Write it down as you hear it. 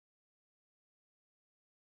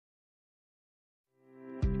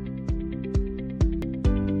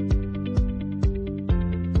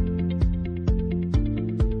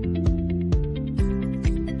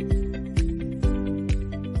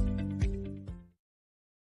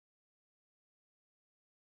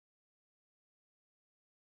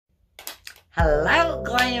Hello,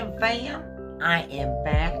 Glam fam. I am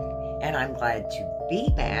back, and I'm glad to be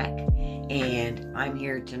back. And I'm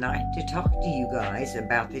here tonight to talk to you guys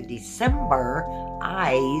about the December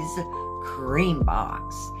Eyes Cream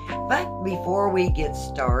Box. But before we get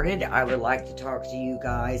started, I would like to talk to you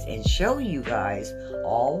guys and show you guys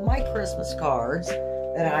all my Christmas cards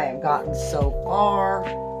that I have gotten so far.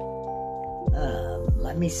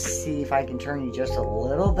 Let me see if I can turn you just a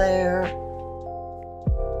little there.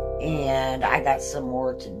 And I got some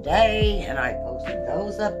more today, and I posted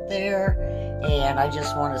those up there. And I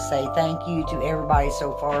just want to say thank you to everybody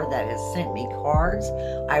so far that has sent me cards.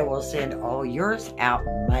 I will send all yours out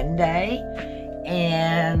Monday.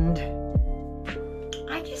 And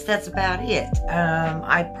I guess that's about it.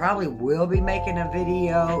 I probably will be making a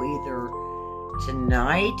video either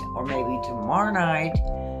tonight or maybe tomorrow night.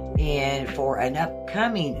 And for an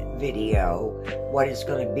upcoming video, what it's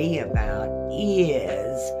going to be about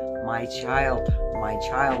is my childhood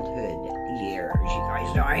years. You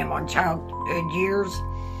guys know I am on childhood years.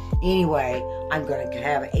 Anyway, I'm going to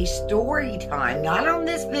have a story time, not on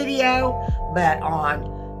this video, but on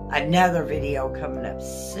another video coming up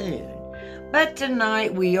soon. But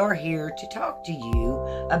tonight we are here to talk to you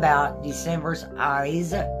about December's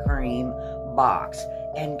Eyes Cream Box.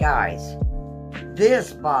 And guys,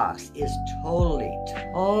 this box is totally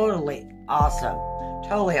awesome.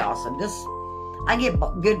 Totally awesome. I get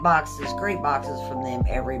good boxes, great boxes from them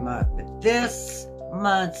every month. But this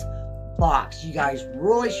month's box, you guys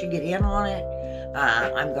really should get in on it.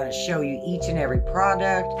 I'm going to show you each and every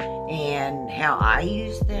product and how I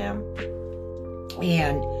use them.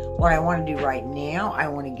 And what I want to do right now, I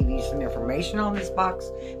want to give you some information on this box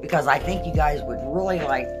because I think you guys would really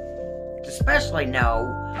like to especially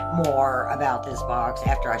know more about this box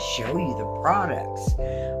after I show you the products.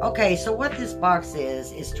 Okay, so what this box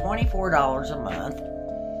is $24 a month,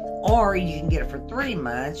 or you can get it for 3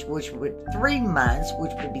 months, which would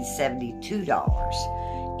be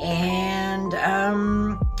 $72. And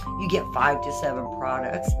you get 5 to 7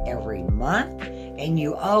 products every month, and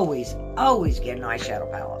you always get an eyeshadow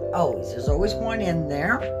palette. There's always one in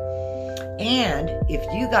there. And if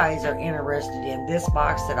you guys are interested in this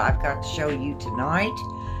box that I've got to show you tonight,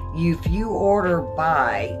 if you order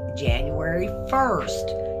by January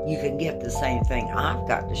 1st, you can get the same thing I've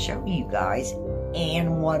got to show you guys.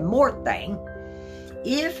 And one more thing,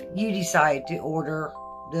 if you decide to order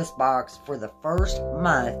this box for the first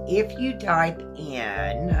month, if you type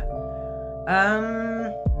in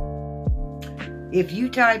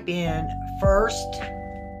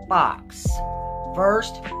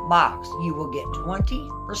first box, you will get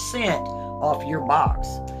 20% off your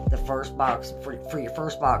box. The first box, for your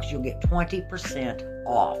first box, you'll get 20%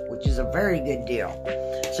 off, which is a very good deal.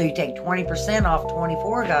 So you take 20% off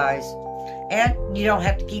 24, guys, and you don't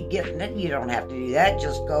have to keep getting it. You don't have to do that.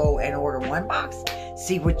 Just go and order one box,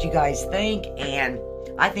 see what you guys think, and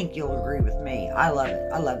I think you'll agree with me. I love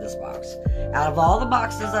it. I love this box. Out of all the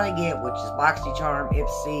boxes that I get, which is BoxyCharm,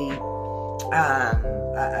 Ipsy,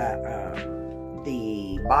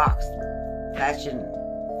 the box,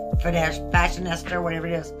 Fashionista, whatever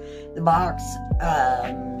it is, the box,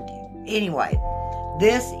 anyway,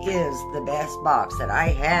 this is the best box that I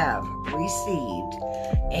have received,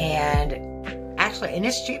 and actually, and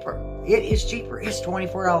it's cheaper. It is cheaper. It's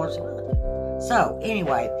 $24 a month. So,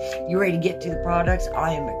 anyway, you ready to get to the products?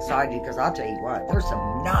 I am excited because I'll tell you what, there is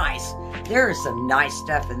some nice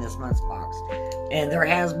stuff in this month's box, and there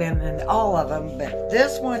has been in all of them, but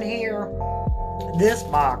this one here, this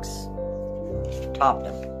box topped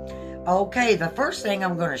them. Okay, the first thing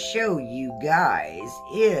I'm going to show you guys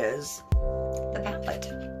is the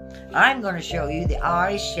palette. I'm going to show you the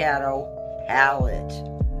eyeshadow palette.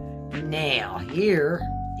 Now, here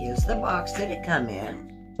is the box that it come in.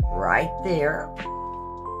 Right there.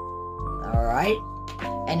 Alright.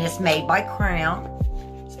 And it's made by Crown.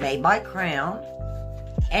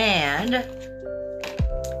 And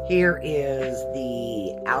here is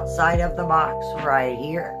the outside of the box right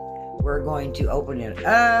here. We're going to open it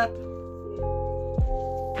up.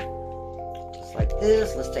 Just like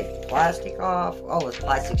this. Let's take the plastic off. Oh, this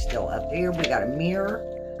plastic's still up here. We got a mirror.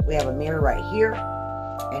 We have a mirror right here.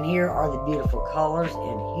 And here are the beautiful colors.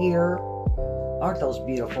 And here, aren't those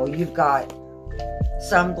beautiful? You've got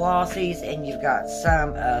some glossies and you've got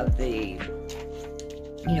some of the,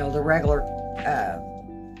 the regular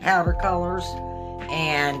powder colors.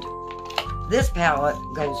 And this palette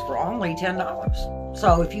goes for only $10.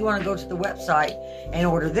 So if you want to go to the website and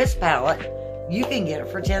order this palette, you can get it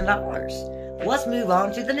for $10. Let's move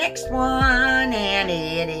on to the next one, and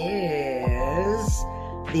it is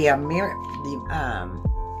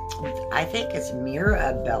I think it's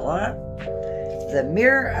Mirabella the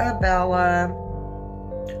Mirabella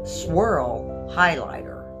Swirl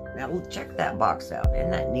Highlighter. Now, check that box out.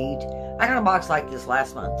 Isn't that neat? I got a box like this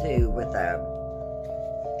last month, too, with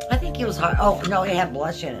I think it was hot. Oh, no, it had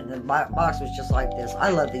blush in it. The box was just like this. I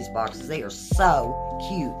love these boxes. They are so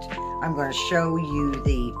cute. I'm going to show you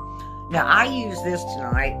Now, I use this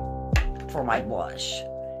tonight for my blush.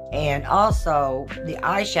 And also, the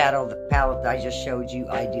eyeshadow, the palette that I just showed you,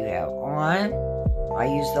 I do have on. I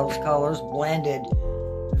use those colors blended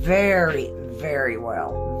very, very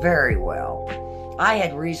well. Very well. I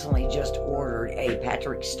had recently just ordered a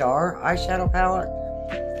Patrick Star eyeshadow palette.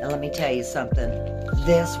 And let me tell you something.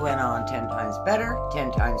 This went on 10 times better,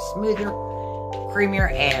 10 times smoother,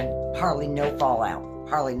 creamier, and hardly no fallout.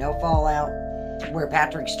 Hardly no fallout. Where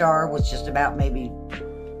Patrick Star was just about maybe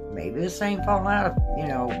the same fallout, you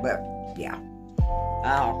know, but yeah.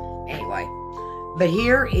 Anyway. But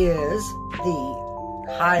here is the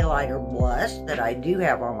highlighter blush that I do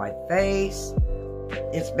have on my face.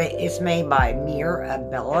 It's made by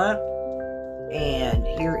Mirabella. And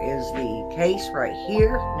here is the case right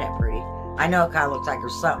here. Isn't that pretty? I know it kind of looks like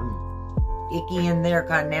there's something icky in there,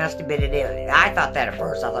 kind of nasty, but it is. I thought that at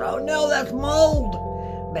first. I thought, oh no, that's mold.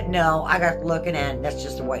 But no, I got looking at it, that's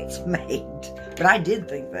just the way it's made. But I did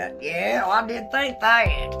think that. Yeah, I did think that.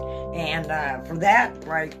 And for that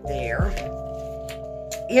right there,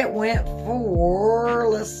 it went for,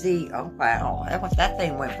 let's see, oh wow, that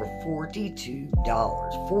thing went for $42.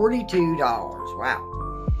 $42, wow.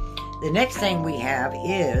 The next thing we have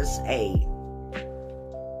is a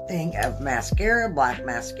thing of mascara, black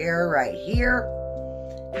mascara right here.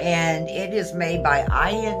 And it is made by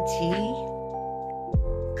INT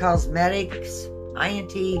Cosmetics.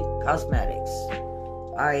 INT Cosmetics.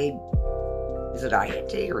 Is it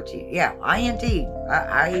INT or T? Yeah, INT.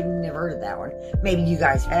 I've never heard of that one. Maybe you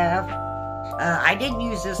guys have. I didn't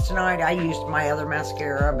use this tonight. I used my other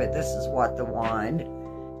mascara, but this is what the wand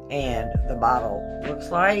and the bottle looks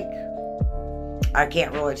like. I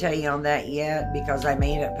can't really tell you on that yet because I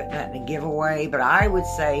may end up putting that in a giveaway. But I would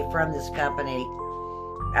say from this company,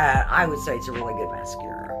 I would say it's a really good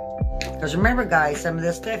mascara. Because remember, guys, some of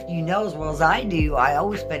this stuff you know as well as I do, I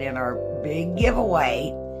always put in our big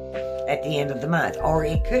giveaway at the end of the month. Or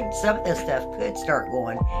it could, some of this stuff could start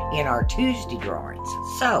going in our Tuesday drawings.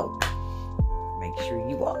 So, make sure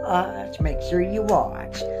you watch. Make sure you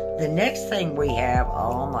watch. The next thing we have,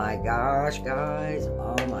 oh my gosh, guys,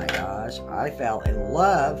 oh my gosh, I fell in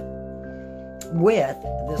love with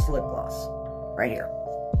this lip gloss right here.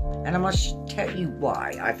 And I'm going to tell you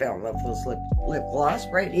why I fell in love with this lip gloss,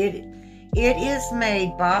 right? It is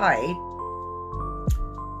made by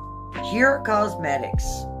Pure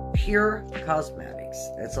Cosmetics. Pure Cosmetics.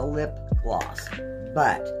 It's a lip gloss.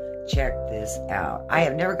 But check this out. I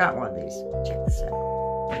have never got one of these. Check this out.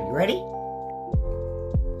 Are you ready?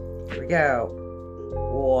 Here we go.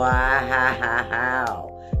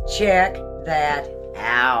 Wow. Check that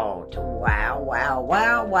out. Wow, wow,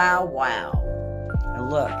 wow, wow, wow. Now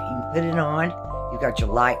look, you can put it on. You've got your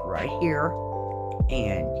light right here.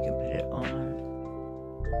 And you can put it on.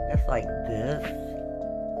 That's like this.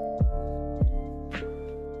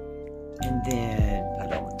 And then put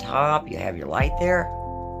it on the top. You have your light there.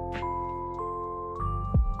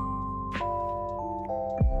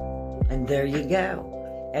 And there you go.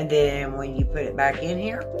 And then when you put it back in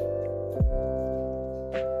here,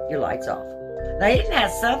 your light's off. Now, isn't that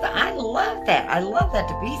something? I love that. I love that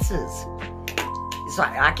to pieces. It's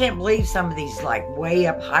like, I can't believe some of these like way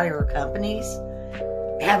up higher companies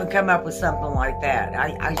haven't come up with something like that.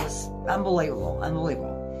 I just, unbelievable,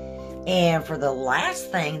 unbelievable. And for the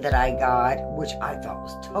last thing that I got, which I thought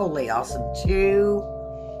was totally awesome too,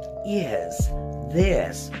 is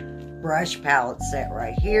this brush palette set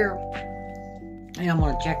right here. And I'm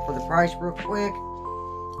going to check for the price real quick.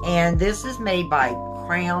 And this is made by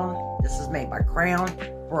Crown. This is made by Crown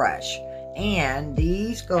Brush. And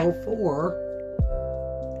these go for,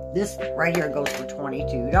 this right here goes for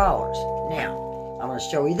 $22. Now, I'm going to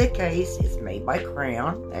show you the case. It's made by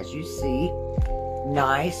Crown, as you see.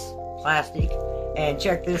 Nice plastic. And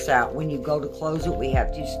check this out. When you go to close it, we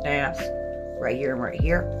have two snaps right here and right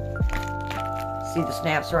here. See the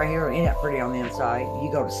snaps right here? Ain't that pretty on the inside?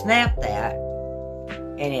 You go to snap that,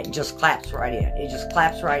 and it just claps right in. It just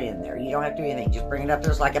claps right in there. You don't have to do anything. Just bring it up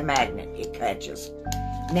there. It's like a magnet. It catches.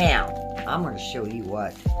 Now, I'm going to show you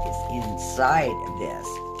what is inside of this.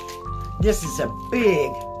 This is a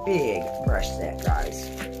big, big brush set, guys.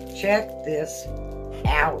 Check this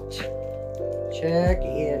out. Check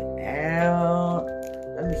it out.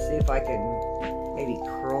 Let me see if I can maybe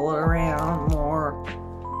curl it around more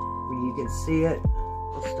where you can see it.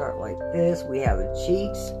 We'll start like this. We have the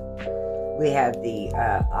cheeks. We have the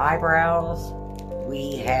eyebrows.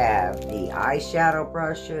 We have the eyeshadow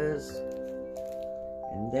brushes.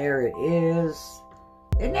 And there it is.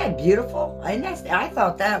 Isn't that beautiful? And I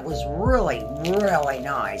thought that was really, really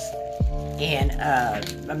nice in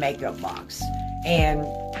a makeup box. And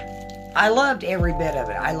I loved every bit of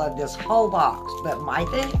it. I loved this whole box. But I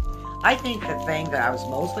think the thing that I was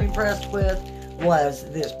mostly impressed with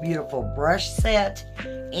was this beautiful brush set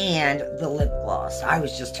and the lip gloss. I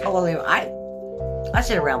was just totally, I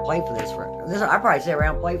sit around and play for this. I probably sit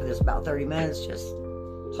around and play for this about 30 minutes, just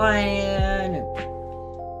playing.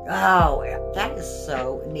 Oh, that is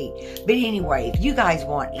so neat. But anyway, if you guys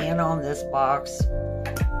want in on this box,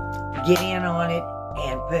 get in on it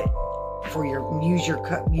and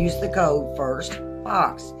use the code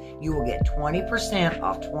FIRSTBOX. You will get 20%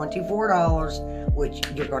 off $24, which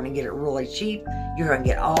you're going to get it really cheap. You're going to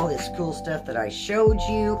get all this cool stuff that I showed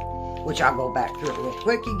you, which I'll go back through it real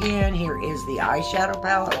quick again. Here is the eyeshadow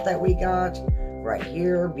palette that we got right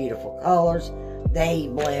here. Beautiful colors. They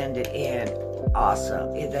blended in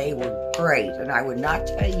awesome. They were great, and I would not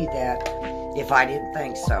tell you that if I didn't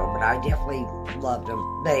think so, but I definitely loved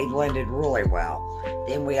them. They blended really well.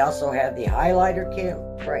 Then we also had the highlighter kit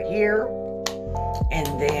right here. And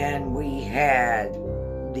then we had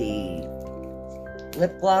the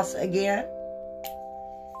lip gloss again.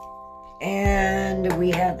 And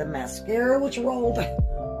we had the mascara, which rolled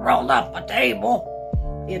off the table.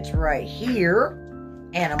 It's right here.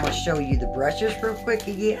 And I'm going to show you the brushes real quick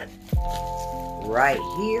again. Right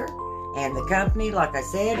here. And the company, like I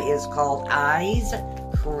said, is called Eyes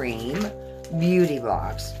Cream Beauty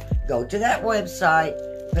Box. Go to that website,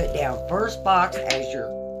 put down FIRSTBOX as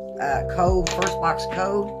your code, FIRSTBOX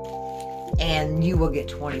code, and you will get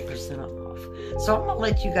 20% off. So I'm going to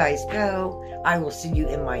let you guys go. I will see you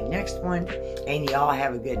in my next one, and y'all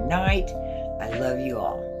have a good night. I love you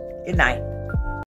all. Good night.